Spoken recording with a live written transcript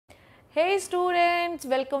Hey students,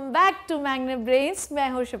 welcome back to magnet brains. मैं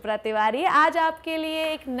हूँ शिप्रा तिवारी। आज आपके लिए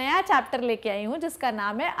एक नया चैप्टर लेके आई हूँ जिसका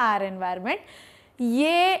नाम है आर एनवायरनमेंट।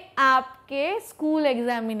 ये आपके स्कूल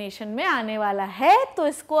एग्जामिनेशन में आने वाला है, तो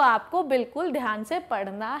इसको आपको बिल्कुल ध्यान से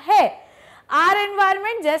पढ़ना है। आर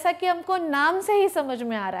एनवायरनमेंट, जैसा कि हमको नाम से ही समझ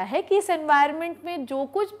में आ रहा है कि इस एनवायरनमेंट में जो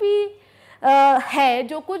कुछ भी है,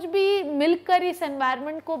 जो कुछ भी मिलकर इस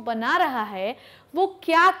एनवायरनमेंट को बना रहा है, वो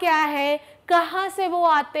क्या क्या है, कहाँ से वो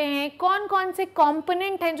आते हैं, कौन कौन से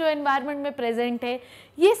कंपोनेंट हैं जो एनवायरनमेंट में प्रेजेंट है,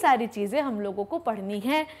 ये सारी चीज़ें हम लोगों को पढ़नी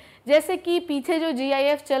है। जैसे कि पीछे जो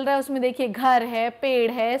जीआईएफ चल रहा है उसमें देखिए घर है,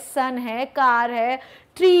 पेड़ है, सन है, कार है,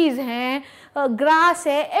 ट्रीज हैं, ग्रास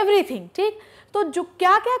है, एवरीथिंग। ठीक, तो जो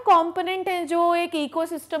क्या क्या कंपोनेंट हैं जो एक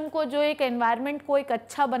इकोसिस्टम को, जो एक एनवायरनमेंट को एक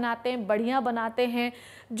अच्छा बनाते हैं, बढ़िया बनाते हैं,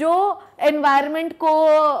 जो एनवायरनमेंट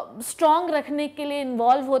को स्ट्रॉन्ग रखने के लिए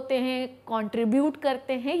इन्वॉल्व होते हैं, कंट्रीब्यूट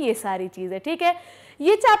करते हैं, ये सारी चीज़ें। ठीक है,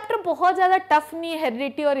 ये चैप्टर बहुत ज़्यादा टफ नहीं है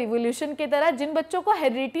हेरिडिटी और इवोल्यूशन की तरह। जिन बच्चों को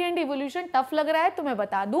हेरिडिटी एंड इवोल्यूशन टफ लग रहा है तो मैं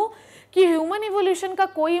बता दूं कि ह्यूमन इवोल्यूशन का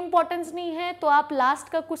कोई इंपॉर्टेंस नहीं है, तो आप लास्ट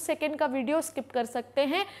का कुछ सेकंड का वीडियो स्किप कर सकते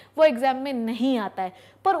हैं, वो एग्जाम में नहीं आता है।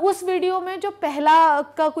 पर उस वीडियो में जो पहला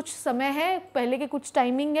का कुछ समय है, पहले के कुछ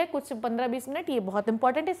टाइमिंग है, कुछ 15-20 मिनट, ये बहुत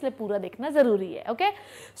इंपॉर्टेंट है, इसलिए पूरा देखना जरूरी है। Okay,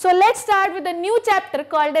 so let's start with a new chapter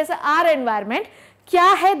called as are environment. क्या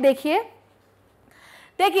है देखिए,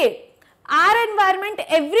 our environment,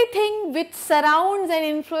 everything which surrounds and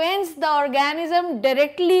influence the organism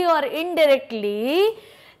directly or indirectly,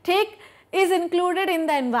 ठीक, is included in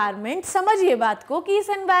the environment। समझिए बात को कि इस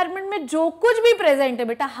environment में जो कुछ भी प्रेजेंट है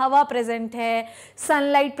बेटा, हवा प्रेजेंट है,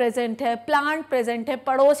 सनलाइट प्रेजेंट है, प्लांट प्रेजेंट है,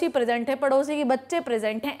 पड़ोसी प्रेजेंट है, पड़ोसी के बच्चे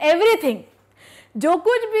प्रेजेंट हैं, एवरीथिंग जो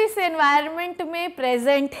कुछ भी इस एनवायरनमेंट में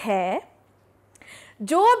प्रेजेंट है,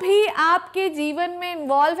 जो भी आपके जीवन में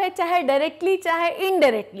इन्वॉल्व है, चाहे डायरेक्टली चाहे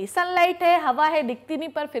इनडायरेक्टली, सनलाइट है, हवा है, दिखती नहीं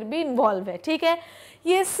पर फिर भी इन्वॉल्व है। ठीक है,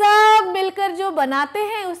 ये सब मिलकर जो बनाते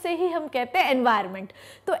हैं उसे ही हम कहते हैं एनवायरनमेंट।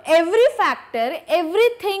 तो every factor,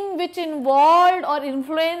 everything which involve और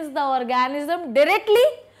इन्फ्लुएंस द ऑर्गेनिज्म डायरेक्टली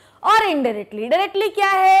और इनडायरेक्टली। डायरेक्टली क्या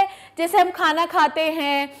है, जैसे हम खाना खाते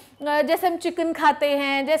हैं, जैसे हम चिकन खाते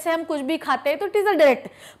हैं, जैसे हम कुछ भी खाते हैं, तो इट इज अ डायरेक्ट।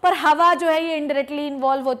 पर हवा जो है ये इनडायरेक्टली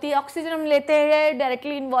इन्वॉल्व होती है, ऑक्सीजन हम लेते हैं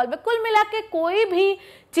डायरेक्टली इन्वॉल्व है। कुल मिला के कोई भी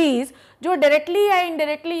चीज जो डायरेक्टली या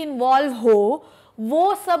इनडायरेक्टली इन्वॉल्व हो,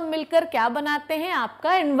 वो सब मिलकर क्या बनाते हैं,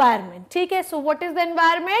 आपका एनवायरनमेंट। ठीक है, so what is the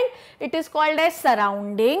environment? It is called as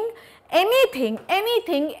surrounding,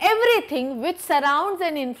 anything, everything which surrounds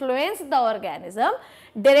and influence the organism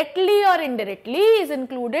directly or indirectly is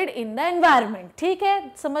included in the environment। ठीक है,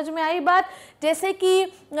 समझ में आई बात? जैसे कि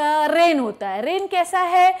रेन होता है, रेन कैसा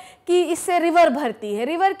है कि इससे रिवर भरती है।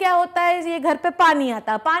 रिवर क्या होता है, ये घर पे पानी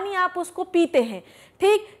आता है, पानी आप उसको पीते हैं।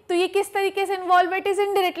 ठीक, तो ये किस तरीके से इन्वॉल्व है? इट इज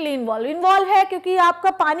इनडायरेक्टली इन्वॉल्व है, क्योंकि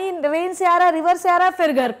आपका पानी रेन से आ रहा है, रिवर से आ रहा है,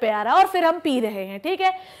 फिर घर पे आ रहा है और फिर हम पी रहे हैं। ठीक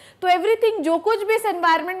है, तो एवरीथिंग जो कुछ भी इस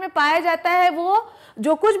एनवायरनमेंट में पाया जाता है, वो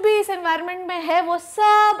जो कुछ भी इस एनवायरनमेंट में है, वो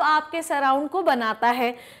सब आपके सराउंड को बनाता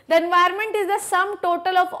है। The environment is the sum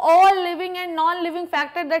total of all living and non living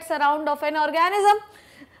factor that surround of an organism.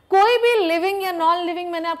 कोई भी लिविंग या नॉन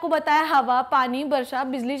लिविंग, मैंने आपको बताया, हवा, पानी, वर्षा,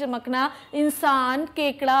 बिजली चमकना, इंसान,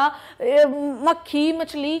 केकड़ा, मक्खी,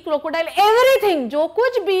 मछली, क्रोकोडाइल, एवरीथिंग जो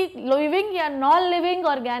कुछ भी लिविंग या नॉन लिविंग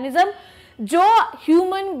ऑर्गेनिज्म जो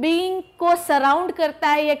ह्यूमन बीइंग को सराउंड करता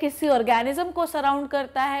है या किसी ऑर्गेनिज्म को सराउंड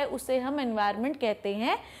करता है, उसे हम एनवायरनमेंट कहते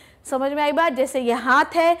हैं। समझ में आई बात? जैसे ये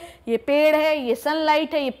हाथ है, ये पेड़ है, ये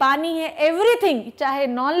सनलाइट है, ये पानी है, एवरीथिंग, चाहे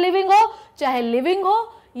नॉन लिविंग हो चाहे लिविंग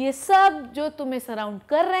हो, ये सब जो तुम्हें सराउंड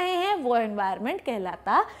कर रहे हैं वो एनवायरनमेंट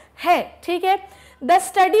कहलाता है। ठीक है, the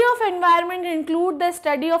study of environment include the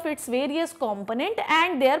study of its various component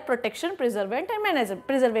and there protection,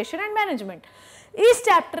 preservation and management. इस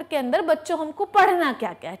चैप्टर के अंदर बच्चों हमको पढ़ना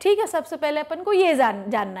क्या क्या है? ठीक है, सबसे पहले अपन को ये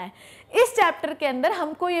जानना है, इस चैप्टर के अंदर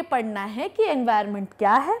हमको ये पढ़ना है कि एनवायरनमेंट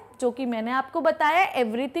क्या है, जो कि मैंने आपको बताया,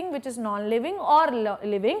 everything which is non living और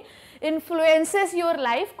living influences your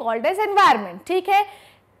life called as environment. ठीक है,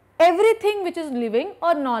 everything which is living or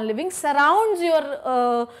non-living surrounds your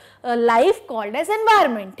life called as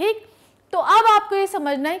environment। ठीक, तो अब आपको ये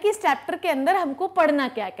समझना है कि इस चैप्टर के अंदर हमको पढ़ना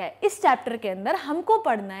क्या क्या है। इस चैप्टर के अंदर हमको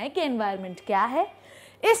पढ़ना है कि एनवायरनमेंट क्या है।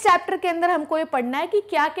 इस चैप्टर के अंदर हमको ये पढ़ना है कि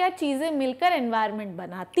क्या क्या चीजें मिलकर एनवायरनमेंट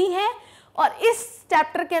बनाती हैं, और इस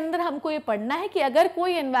चैप्टर के अंदर हमको ये पढ़ना है कि अगर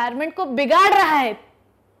कोई एनवायरनमेंट को बिगाड़ रहा है,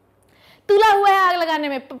 तुला हुआ है आग लगाने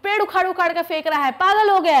में, पेड़ उखाड़ उखाड़ कर फेंक रहा है, पागल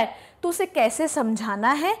हो गया है, तो उसे कैसे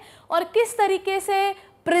समझाना है और किस तरीके से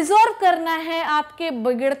प्रिजर्व करना है आपके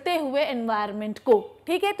बिगड़ते हुए एनवायरनमेंट को।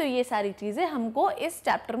 ठीक है, तो ये सारी चीजें हमको इस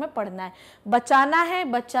चैप्टर में पढ़ना है,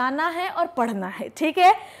 बचाना है और पढ़ना है। ठीक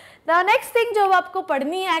है, नाउ नेक्स्ट थिंग जो आपको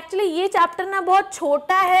पढ़नी है, एक्चुअली ये चैप्टर ना बहुत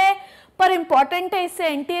छोटा है पर इंपॉर्टेंट है, इससे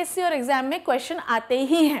एनटीएससी और एग्जाम में क्वेश्चन आते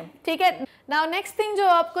ही हैं, ठीक है। नाउ नेक्स्ट थिंग जो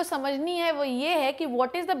आपको समझनी है वो ये है कि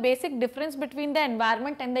what is the basic difference between the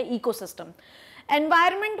environment and the ecosystem.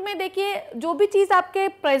 Environment में देखिए जो भी चीज़ आपके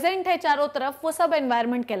प्रेजेंट है चारों तरफ वो सब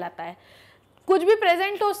एनवायरनमेंट कहलाता है। कुछ भी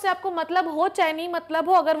प्रेजेंट हो उससे आपको मतलब हो चाहे नहीं मतलब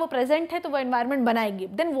हो, अगर वो प्रेजेंट है तो वो एनवायरनमेंट बनाएगी।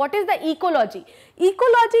 Then what is the ecology?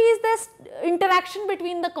 Ecology is the interaction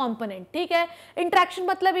between the component, ठीक है। इंटरेक्शन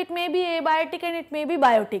मतलब it may be abiotic and it may be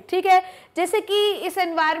biotic, ठीक है। जैसे कि इस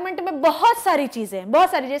एनवायरनमेंट में बहुत सारी चीजें हैं,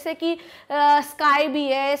 बहुत सारी, जैसे कि स्काई भी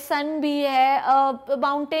है, सन भी है,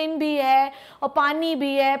 माउंटेन भी है, और पानी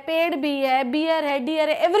भी है, पेड़ भी है, बियर है, डियर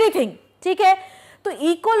है, एवरीथिंग, ठीक है। तो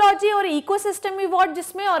इकोलॉजी और इकोसिस्टम इवॉल्व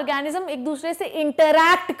जिसमें ऑर्गेनिज्म एक दूसरे से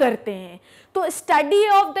इंटरैक्ट करते हैं। तो study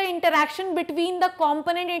of the interaction between the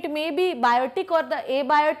component, it may be biotic और the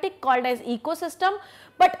abiotic, called as ecosystem.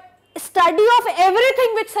 But study of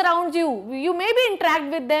everything which surrounds you, you may be interact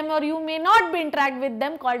with them or you may not be interact with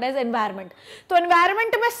them, called as environment। तो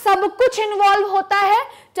environment में सब कुछ involve होता है,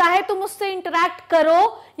 चाहे तुम उससे interact करो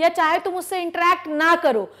या चाहे तुम उससे इंटरैक्ट ना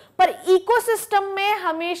करो, पर इकोसिस्टम में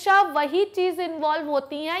हमेशा वही चीज इन्वॉल्व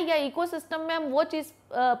होती है, या इकोसिस्टम में हम वो चीज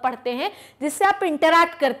पढ़ते हैं जिससे आप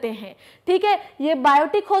इंटरैक्ट करते हैं, ठीक है। ये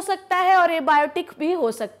बायोटिक हो सकता है और एबायोटिक भी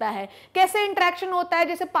हो सकता है। कैसे इंटरेक्शन होता है?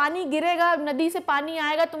 जैसे पानी गिरेगा, नदी से पानी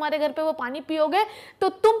आएगा, तुम्हारे घर पे वो पानी पियोगे तो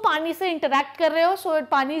तुम पानी से इंटरैक्ट कर रहे हो, सो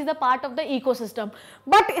पानी is the part of the ecosystem.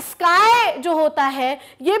 But sky जो होता है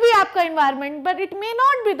ये भी आपका environment, but it may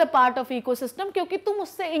not be the part of ecosystem क्योंकि तुम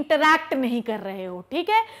उससे इंटरैक्ट नहीं कर रहे हो, ठीक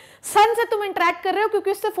है। सन से तुम इंटरैक्ट कर रहे हो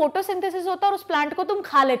क्योंकि उससे फोटोसिंथेसिस होता है और उस प्लांट को तुम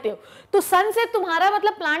खा लेते हो, तो सन से तुम्हारा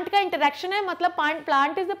मतलब प्लांट का इंटरेक्शन है, मतलब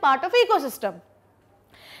plant is the part of ecosystem,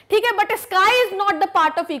 ठीक है। But sky is not the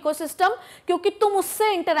part of ecosystem क्योंकि तुम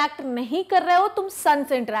उससे इंटरैक्ट नहीं कर रहे हो, तुम सन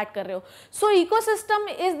से इंटरैक्ट कर रहे हो। सो ecosystem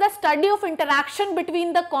is the study of interaction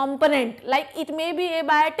between the component, like it may be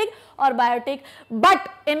abiotic और biotic,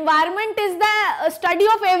 but environment is the study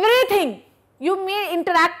of everything. You may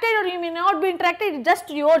interacted or you may not be interacted,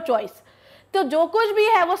 just your choice। तो जो कुछ भी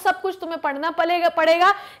है वो सब कुछ तुम्हें पढ़ना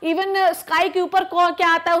पड़ेगा। इवन स्काई के ऊपर क्या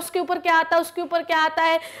आता है, उसके ऊपर क्या आता है, उसके ऊपर क्या आता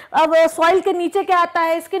है, अब सॉइल के नीचे क्या आता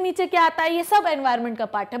है, इसके नीचे क्या आता है, ये सब एनवायरनमेंट का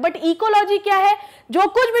पार्ट है। बट इकोलॉजी क्या है? जो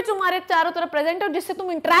कुछ भी तुम्हारे चारों तरफ प्रेजेंट है और जिससे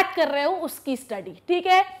तुम इंटरैक्ट कर रहे हो उसकी स्टडी, ठीक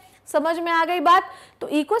है। समझ में आ गई बात? तो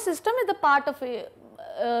ecosystem is the part of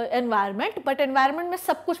environment, but environment में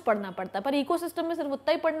सब कुछ पढ़ना पड़ता है, पर इकोसिस्टम में सिर्फ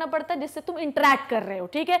उतना ही पढ़ना पड़ता है जिससे तुम इंटरैक्ट कर रहे हो,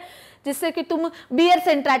 ठीक है। जिससे कि तुम बियर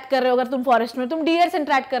से इंटरैक्ट कर रहे हो, अगर तुम फॉरेस्ट में, तुम डियर से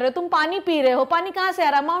इंटरैक्ट कर रहे हो, तुम पानी पी रहे हो, पानी कहाँ से आ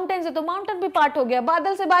रहा है? माउंटेन से, तो माउंटेन भी पार्ट हो गया।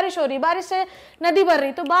 बादल से बारिश हो रही, बारिश से नदी भर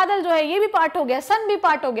रही, तो बादल जो है ये भी पार्ट हो गया, सन भी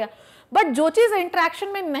पार्ट हो गया। बट जो चीज इंटरैक्शन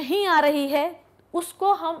में नहीं आ रही है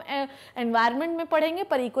उसको हम एनवायरनमेंट में पढ़ेंगे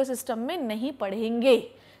पर इकोसिस्टम में नहीं पढ़ेंगे।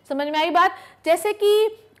 समझ में आई बात? जैसे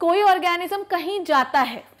कि कोई ऑर्गेनिज्म कहीं जाता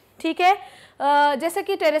है, ठीक है, जैसे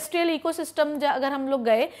कि टेरेस्ट्रियल इकोसिस्टम अगर हम लोग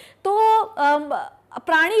गए तो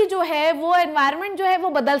प्राणी जो है वो एनवायरनमेंट जो है वो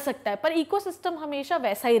बदल सकता है, पर इकोसिस्टम हमेशा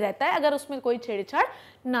वैसा ही रहता है अगर उसमें कोई छेड़छाड़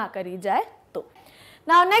ना करी जाए तो।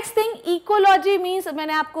 Now next thing, ecology means,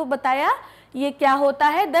 मैंने आपको बताया ये क्या होता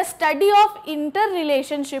है, the study of inter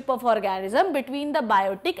relationship of organism between the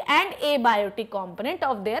biotic and abiotic component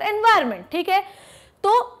of their environment, ठीक है।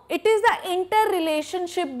 तो it is the inter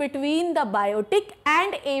relationship between the biotic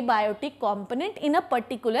and abiotic component in a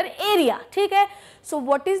particular area, ठीक है। So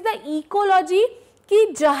what is the ecology? कि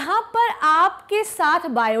जहां पर आपके साथ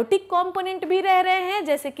बायोटिक कंपोनेंट भी रह रहे हैं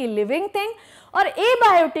जैसे कि लिविंग थिंग, और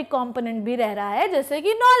एबायोटिक कंपोनेंट भी रह रहा है जैसे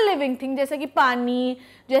कि नॉन लिविंग थिंग, जैसे कि पानी,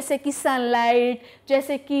 जैसे कि सनलाइट,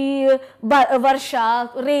 जैसे कि वर्षा,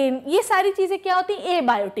 रेन, ये सारी चीजें क्या होती है?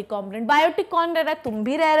 Abiotic component. बायोटिक कौन रह रहा है? तुम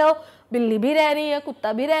भी रह रहे हो, बिल्ली भी रह रही है,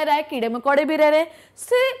 कुत्ता भी रह रहा है, कीड़े मकोड़े भी रह रहे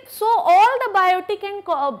हैं। So all the biotic and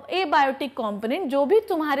abiotic component जो भी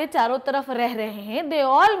तुम्हारे चारों तरफ रह रहे हैं, they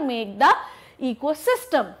all make the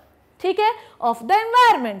ecosystem, ठीक है, ऑफ द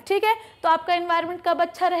एनवायरनमेंट, ठीक है। तो आपका एनवायरनमेंट कब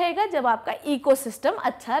अच्छा रहेगा? जब आपका इकोसिस्टम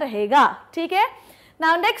अच्छा रहेगा, ठीक है।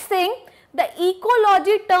 Now next thing, the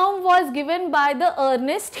ecology term was given by the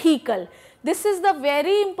Ernest Haeckel. This is the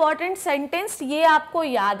very important sentence, ये आपको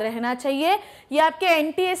याद रहना चाहिए, ये आपके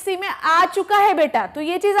एनटीएससी में आ चुका है बेटा, तो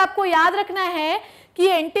ये चीज आपको याद रखना है कि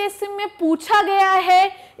एनटीएससी में पूछा गया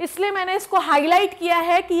है, इसलिए मैंने इसको हाईलाइट किया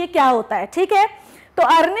है कि ये क्या होता है, ठीक है। तो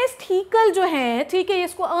अर्नेस्ट हीकल जो है, ठीक है,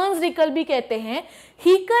 इसको अर्न्स्ट हीकल भी कहते हैं,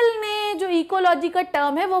 हीकल ने जो इकोलॉजी का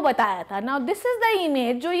टर्म है वो बताया था। Now this is the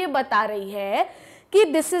image जो ये बता रही है कि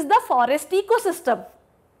this is the forest ecosystem,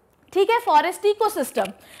 ठीक है। फॉरेस्ट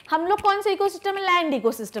इकोसिस्टम, हम लोग कौन से इकोसिस्टम है, लैंड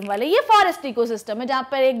इकोसिस्टम वाले, ये फॉरेस्ट इकोसिस्टम है जहाँ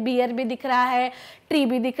पर एक बियर भी दिख रहा है, ट्री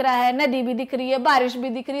भी दिख रहा है, नदी भी दिख रही है, बारिश भी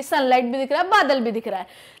दिख रही है, सनलाइट भी दिख रहा है, बादल भी दिख रहा है,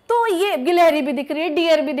 तो ये गिलहरी भी दिख रही है,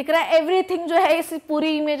 डियर भी दिख रहा है, एवरीथिंग जो है इस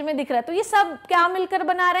पूरी इमेज में दिख रहा है, तो ये सब क्या मिलकर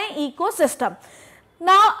बना रहे हैं, इकोसिस्टम।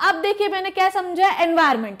 नाउ अब देखिए मैंने क्या समझा,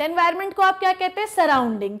 एनवायरमेंट, एनवायरमेंट को आप क्या कहते हैं,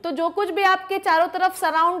 सराउंडिंग, तो जो कुछ भी आपके चारों तरफ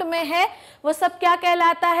सराउंड में है वो सब क्या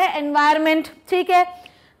कहलाता है, एनवायरमेंट, ठीक है।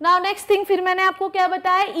 नाउ नेक्स्ट थिंग, फिर मैंने आपको क्या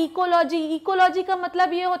बताया, इकोलॉजी, इकोलॉजी का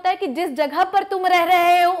मतलब ये होता है कि जिस जगह पर तुम रह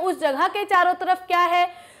रहे हो उस जगह के चारों तरफ क्या है,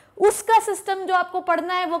 उसका सिस्टम जो आपको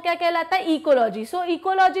पढ़ना है वो क्या कहलाता है, ecology. So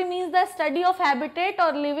ecology means the study of habitat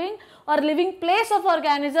और लिविंग प्लेस ऑफ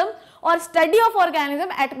ऑर्गेनिज्म और study of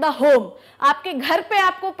organism at the home. आपके घर पे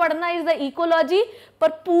आपको पढ़ना इज द इकोलॉजी, पर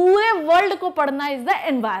पूरे वर्ल्ड को पढ़ना इज द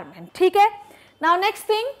एनवायरमेंट, ठीक है। नाउ नेक्स्ट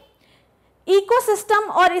थिंग, इकोसिस्टम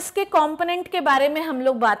और इसके कंपोनेंट के बारे में हम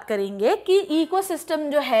लोग बात करेंगे कि इकोसिस्टम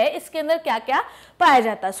जो है इसके अंदर क्या क्या पाया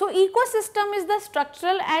जाता है। सो ecosystem is the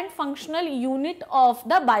structural and functional unit of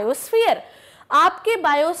the biosphere. आपके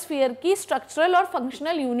बायोस्फीयर की स्ट्रक्चरल और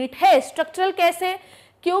फंक्शनल यूनिट है। स्ट्रक्चरल कैसे,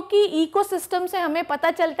 क्योंकि इकोसिस्टम से हमें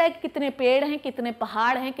पता चलता है कि कितने पेड़ हैं, कितने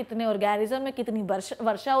पहाड़ हैं, कितने ऑर्गेनिज्म है, कितनी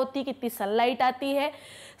वर्षा होती है, कितनी सनलाइट आती है।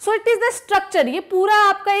 So it is the structure, ये पूरा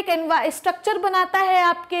आपका एक स्ट्रक्चर बनाता है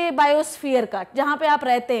आपके बायोस्फीयर का जहाँ पे आप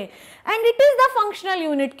रहते हैं। And it is the functional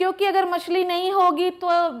unit, क्योंकि अगर मछली नहीं होगी तो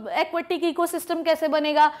एक्वेटिक इकोसिस्टम कैसे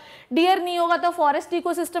बनेगा, डियर नहीं होगा तो फॉरेस्ट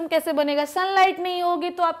इकोसिस्टम कैसे बनेगा, सनलाइट नहीं होगी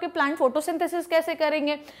तो आपके प्लांट फोटोसिंथेसिस कैसे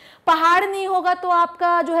करेंगे, पहाड़ नहीं होगा तो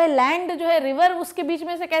आपका जो है लैंड जो है रिवर उसके बीच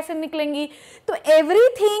में से कैसे निकलेंगी। तो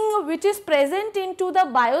everything which is present into the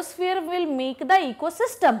biosphere will make the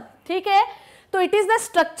ecosystem, ठीक है। तो इट इज द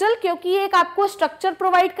स्ट्रक्चर, क्योंकि ये एक आपको स्ट्रक्चर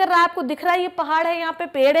प्रोवाइड कर रहा है, आपको दिख रहा है ये पहाड़ है, यहाँ पे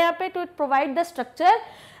पेड़ है, यहाँ पे, तो it provide the structure.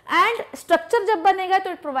 And structure जब बनेगा तो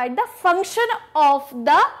it provide the function of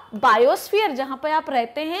the biosphere, जहां पे आप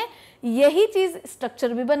रहते हैं यही चीज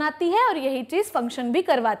स्ट्रक्चर भी बनाती है और यही चीज फंक्शन भी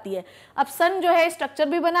करवाती है। अब सन जो है स्ट्रक्चर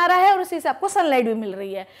भी बना रहा है और उसी से आपको सनलाइट भी मिल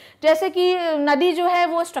रही है। जैसे कि नदी जो है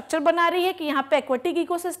वो स्ट्रक्चर बना रही है कि यहाँ पे एक्वेटिक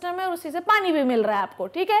इकोसिस्टम है और उसी से पानी भी मिल रहा है आपको,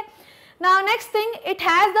 ठीक है। Now next thing, it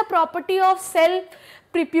has the property of self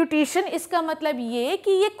प्रिप्यूटेशन। इसका मतलब ये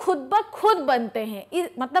कि ये खुद ब खुद बनते हैं,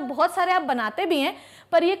 मतलब बहुत सारे आप बनाते भी हैं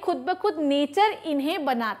पर ये खुद ब खुद नेचर इन्हें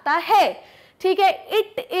बनाता है, ठीक है।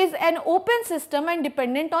 It is an open system and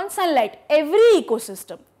dependent on sunlight. Every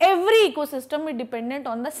ecosystem is dependent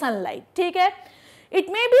on the sunlight, ठीक है। इट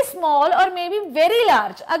मे बी स्मॉल और मे बी वेरी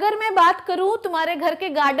लार्ज। अगर मैं बात करूं तुम्हारे घर के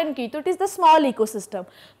गार्डन की तो it is the small ecosystem,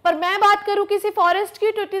 पर मैं बात करूं किसी फॉरेस्ट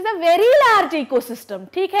की तो it is a very large ecosystem,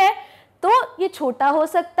 ठीक है। तो ये छोटा हो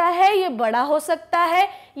सकता है, ये बड़ा हो सकता है,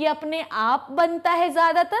 ये अपने आप बनता है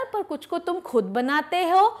ज्यादातर, पर कुछ को तुम खुद बनाते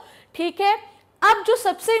हो, ठीक है। अब जो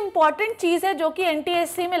सबसे इंपॉर्टेंट चीज है जो कि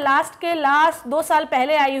एनटीएससी में लास्ट 2 साल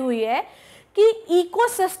पहले आई हुई है कि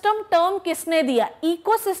इकोसिस्टम टर्म किसने दिया,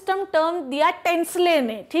 इकोसिस्टम टर्म दिया टेंसले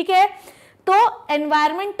ने, ठीक है। तो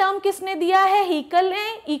एनवायरमेंट टर्म किसने दिया है, हीकल ने।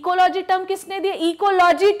 इकोलॉजी टर्म किसने दिया,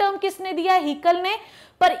 इकोलॉजी टर्म किसने दिया, हीकल ने।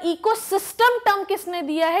 पर इकोसिस्टम टर्म किसने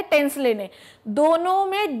दिया है, टेंसले ने। दोनों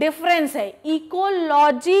में डिफरेंस है।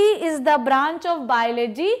 Ecology is the branch of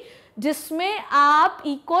biology जिसमें आप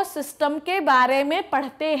इकोसिस्टम के बारे में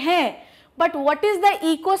पढ़ते हैं। But what is the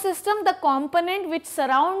ecosystem? The component which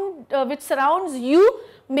surrounds you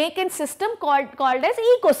make a system called as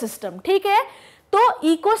ecosystem, ठीक है। तो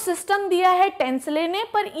इकोसिस्टम दिया है टेंसले ने,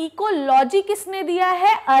 पर इकोलॉजी किसने दिया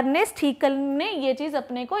है, अर्नेस्ट हीकल ने। ये चीज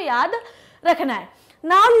अपने को याद रखना है।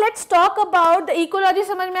 Now let's talk about the ecology,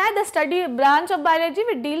 समझ में आया, the study branch of biology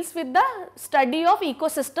which deals with the study of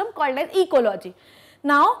ecosystem called as ecology.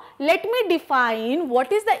 Now let me define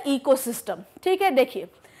what is the ecosystem, ठीक है। देखिए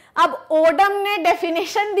अब ओडम ने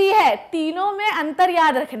डेफिनेशन दी है, तीनों में अंतर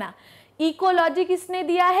याद रखना। इकोलॉजी किसने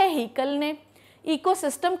दिया है, हीकल ने।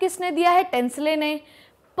 इकोसिस्टम किसने दिया है, टेंसले ने।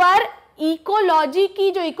 पर इकोलॉजी की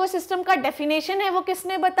जो इकोसिस्टम का डेफिनेशन है वो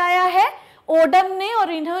किसने बताया है, ओडम ने।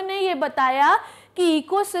 और इन्होंने ये बताया कि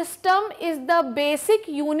ecosystem is the basic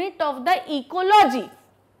unit of the ecology.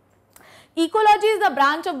 Ecology is the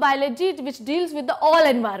branch of biology which deals with the all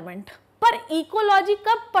environment. पर इकोलॉजी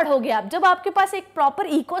कब पढ़ोगे आप, जब आपके पास एक प्रॉपर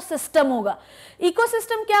इकोसिस्टम होगा।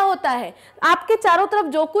 इकोसिस्टम क्या होता है, आपके चारों तरफ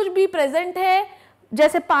जो कुछ भी प्रेजेंट है,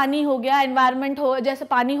 जैसे पानी हो गया, एनवायरनमेंट हो, जैसे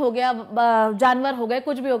पानी हो गया, जानवर हो गए,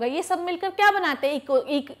 कुछ भी हो गया, ये सब मिलकर क्या बनाते हैं,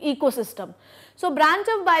 ecosystem. So branch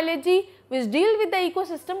of biology which deal with the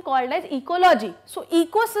ecosystem called as ecology. So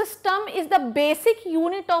ecosystem is the basic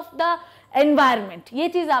unit of the environment. ये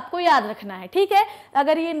चीज आपको याद रखना है, ठीक है।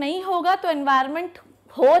 अगर ये नहीं होगा तो एनवायरनमेंट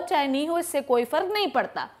हो चाहे नहीं हो इससे कोई फर्क नहीं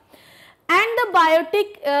पड़ता। and the biotic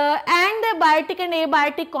and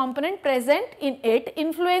abiotic component present in it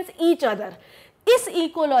influence each other. इस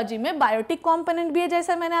इकोलॉजी में बायोटिक कंपोनेंट भी है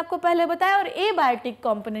जैसा मैंने आपको पहले बताया, और एबायोटिक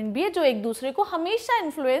कंपोनेंट भी है जो एक दूसरे को हमेशा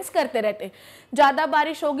इन्फ्लुएंस करते रहते हैं। ज़्यादा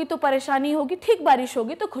बारिश होगी तो परेशानी होगी, ठीक बारिश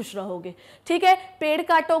होगी तो खुश रहोगे, ठीक है। पेड़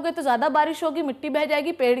काटोगे तो ज़्यादा बारिश होगी, मिट्टी बह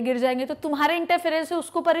जाएगी, पेड़ गिर जाएंगे तो तुम्हारे इंटरफेरेंस से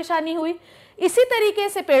उसको परेशानी हुई, इसी तरीके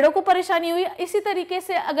से पेड़ों को परेशानी हुई। इसी तरीके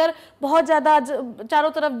से अगर बहुत ज़्यादा चारों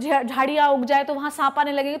तरफ झाड़ियाँ उग जाए तो वहाँ सांप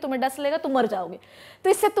आने लगेंगे, तुम्हें डस लेगा, तुम मर जाओगे, तो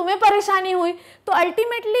इससे तुम्हें परेशानी हुई। तो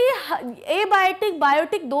अल्टीमेटली एबायोटिक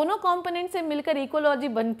बायोटिक दोनों कंपोनेंट से मिलकर इकोलॉजी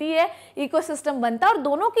बनती है, इकोसिस्टम बनता है, और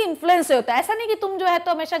दोनों की इन्फ्लुएंस से होता है। ऐसा नहीं कि तुम जो है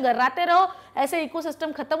तो हमेशा गर्राते रहो, ऐसे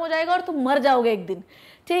इकोसिस्टम खत्म हो जाएगा और तुम मर जाओगे एक दिन,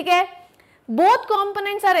 ठीक है। Both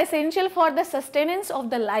components are essential for the sustenance of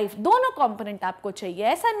the life. दोनों कंपोनेंट आपको चाहिए,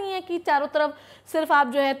 ऐसा नहीं है कि चारों तरफ सिर्फ आप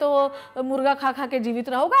जो है तो मुर्गा खा खा के जीवित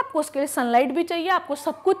रहोगे, आपको उसके लिए सनलाइट भी चाहिए, आपको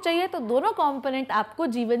सब कुछ चाहिए। तो दोनों कंपोनेंट आपको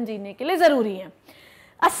जीवन जीने के लिए जरूरी है।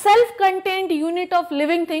 A self-contained unit of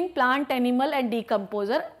living thing, plant, animal and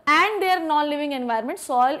decomposer and their non-living environment,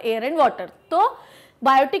 soil, air and water. तो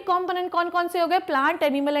बायोटिक कंपोनेंट कौन कौन से हो गए? Plant,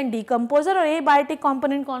 animal and decomposer. और एबायोटिक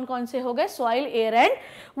कंपोनेंट कौन कौन से हो गए? सॉइल, एयर एंड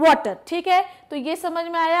वाटर, ठीक है। तो ये समझ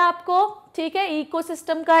में आया आपको, ठीक है।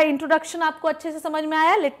 इकोसिस्टम का इंट्रोडक्शन आपको अच्छे से समझ में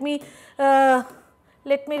आया। लेट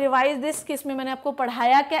मी रिवाइज दिस कि इसमें मैंने आपको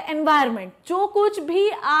पढ़ाया क्या? एनवायरनमेंट, जो कुछ भी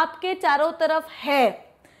आपके चारों तरफ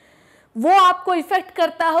है वो आपको इफेक्ट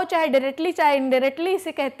करता हो, चाहे डायरेक्टली चाहे इनडायरेक्टली,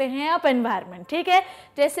 इसे कहते हैं आप एनवायरनमेंट, ठीक है।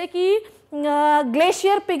 जैसे कि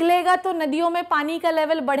ग्लेशियर पिघलेगा तो नदियों में पानी का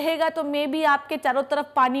लेवल बढ़ेगा, तो मे बी आपके चारों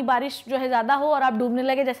तरफ पानी, बारिश जो है ज़्यादा हो और आप डूबने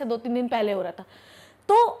लगे, जैसे 2-3 दिन पहले हो रहा था।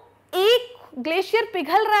 तो एक ग्लेशियर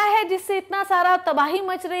पिघल रहा है जिससे इतना सारा तबाही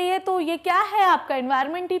मच रही है, तो ये क्या है? आपका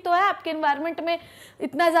एनवायरनमेंट ही तो है। आपके एनवायरनमेंट में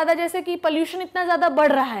इतना ज़्यादा, जैसे कि पोल्यूशन इतना ज़्यादा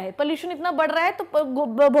बढ़ रहा है, पोल्यूशन इतना बढ़ रहा है, तो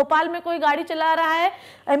भोपाल में कोई गाड़ी चला रहा है,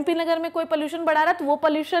 MP नगर में कोई पोल्यूशन बढ़ा रहा है, तो वो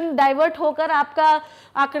पोल्यूशन डाइवर्ट होकर आपका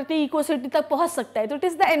आकृति इको सिटी तक पहुंच सकता है। तो इट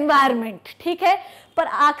इज़ द एनवायरनमेंट, ठीक है। पर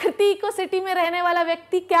आकृति इको सिटी में रहने वाला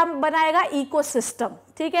व्यक्ति क्या बनाएगा? इकोसिस्टम,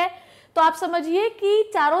 ठीक है। तो आप समझिए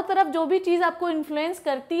कि चारों तरफ जो भी चीज आपको इन्फ्लुएंस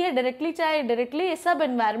करती है, डायरेक्टली चाहे इनडायरेक्टली, ये सब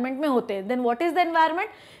एनवायरनमेंट में होते हैं। Then what is the environment?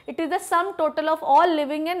 It is the sum total of all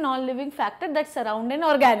living and non living factor that surround an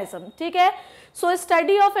organism, ठीक है। So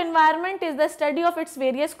study of environment is the study of its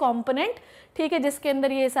various component, ठीक है, जिसके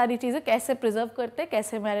अंदर ये सारी चीजें कैसे प्रिजर्व करते हैं,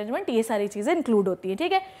 कैसे मैनेजमेंट, ये सारी चीजें इंक्लूड होती है,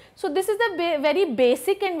 ठीक है। So this is the very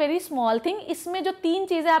basic and very small thing. इसमें जो 3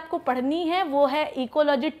 चीजें आपको पढ़नी है वो है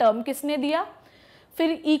इकोलॉजी टर्म किसने दिया,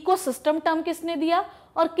 फिर इकोसिस्टम टर्म किसने दिया,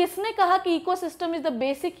 और किसने कहा कि ecosystem is the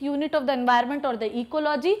basic unit of the environment और द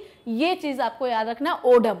इकोलॉजी। ये चीज आपको याद रखना,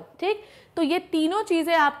 ओडम, ठीक। तो ये तीनों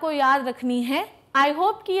चीजें आपको याद रखनी है। आई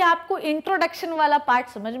होप कि आपको इंट्रोडक्शन वाला पार्ट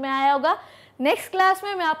समझ में आया होगा। नेक्स्ट क्लास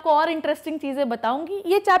में मैं आपको और इंटरेस्टिंग चीजें बताऊंगी।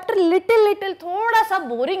 ये चैप्टर लिटिल थोड़ा सा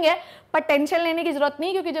बोरिंग है, पर टेंशन लेने की जरूरत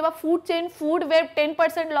नहीं, क्योंकि जब आप food chain, food web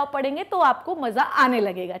 10% law पढ़ेंगे तो आपको मजा आने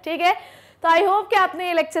लगेगा, ठीक है। तो आई होप कि आपने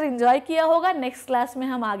ये लेक्चर एंजॉय किया होगा। नेक्स्ट क्लास में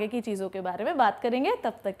हम आगे की चीज़ों के बारे में बात करेंगे।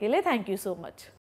 तब तक के लिए थैंक यू सो मच।